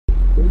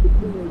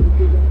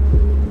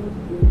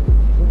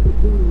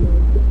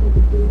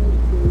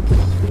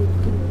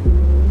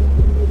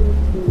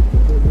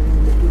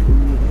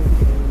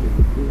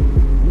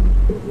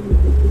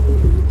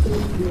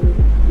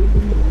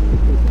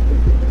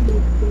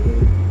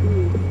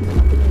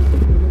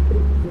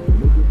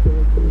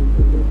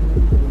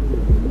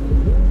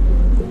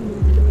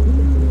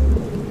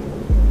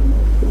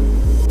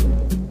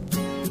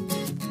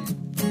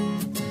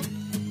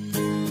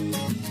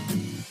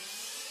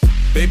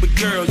Baby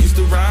girl used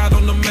to ride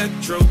on the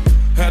metro.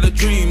 Had a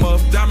dream of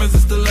diamonds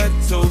and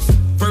stilettos.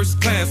 First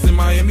class in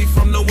Miami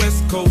from the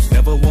West Coast.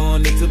 Never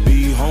wanted to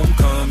be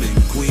homecoming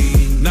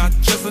queen. Not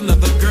just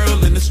another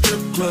girl in the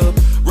strip club.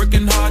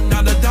 Working hard,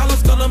 not a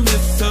dollar's gonna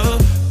miss her.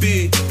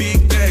 Big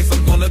bags,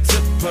 I'm gonna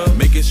tip her.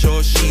 Making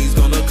sure she's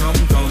gonna come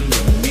to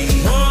me.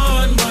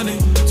 One money,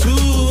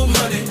 two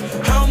money.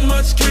 How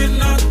much can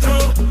I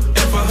throw?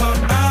 And for her,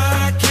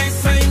 I can't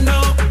say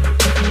no.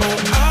 Oh,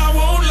 I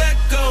won't let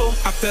go.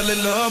 I fell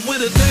in love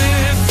with a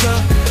dancer,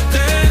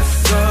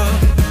 dancer.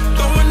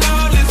 Throwing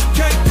all this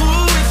cake,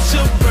 ooh, it's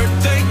your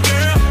birthday,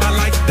 girl. I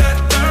like that,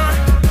 girl.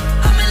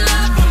 I'm in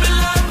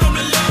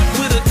love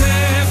with a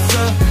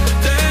dancer,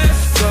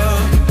 dancer.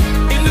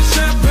 In the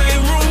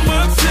champagne room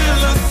until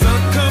the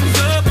sun comes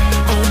up.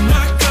 Oh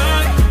my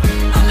God.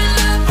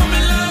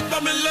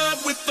 I'm in love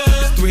with her.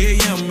 It's 3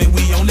 a.m. and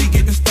we only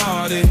getting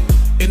started.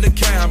 In the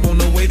cab on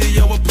the way to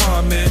your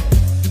apartment.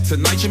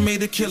 Tonight you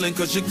made a killing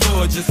cause you're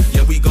gorgeous.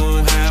 Yeah, we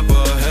gon' have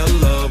a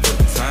hell of a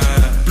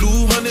time.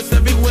 Blue hundreds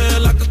everywhere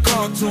like a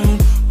cartoon.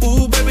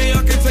 Ooh, baby,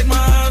 I can't take my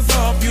eyes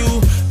off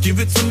you. Give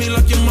it to me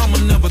like your mama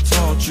never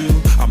taught you.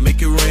 I'll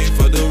make it rain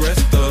for the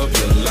rest of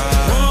your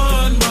life.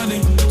 One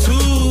money,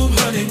 two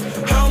honey.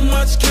 How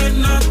much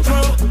can I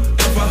throw?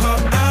 And for her,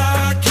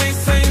 I can't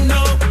say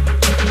no.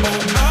 Oh,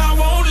 I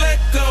won't let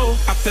go.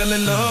 I fell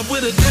in love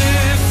with a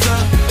dancer,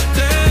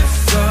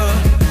 dancer.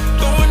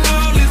 Throwing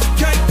all this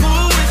cake,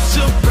 ooh, it's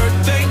your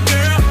birthday,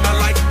 girl. I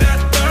like that,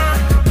 girl.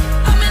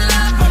 I'm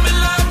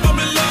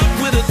in love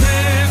with a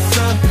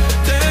dancer,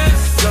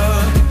 dancer.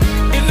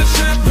 In the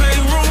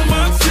champagne room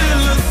until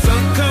the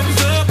sun comes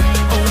up.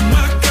 Oh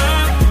my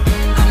God.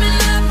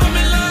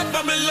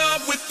 I'm in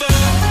love with her.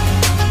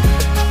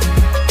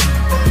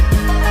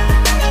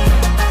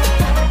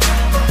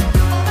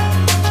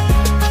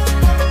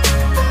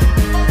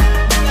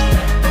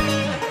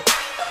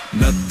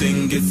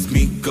 Nothing gets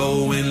me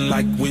going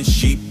like when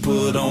she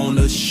put on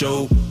a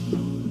show.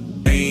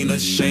 Ain't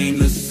ashamed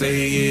to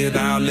say it,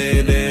 I'll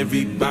let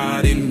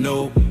everybody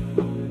know.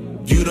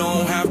 You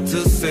don't have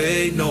to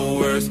say no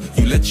words,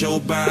 you let your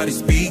body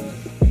speak.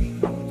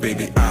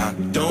 Baby, I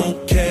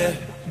don't care.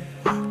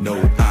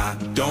 No, I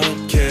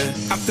don't care.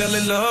 I fell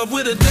in love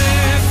with a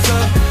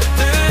dancer,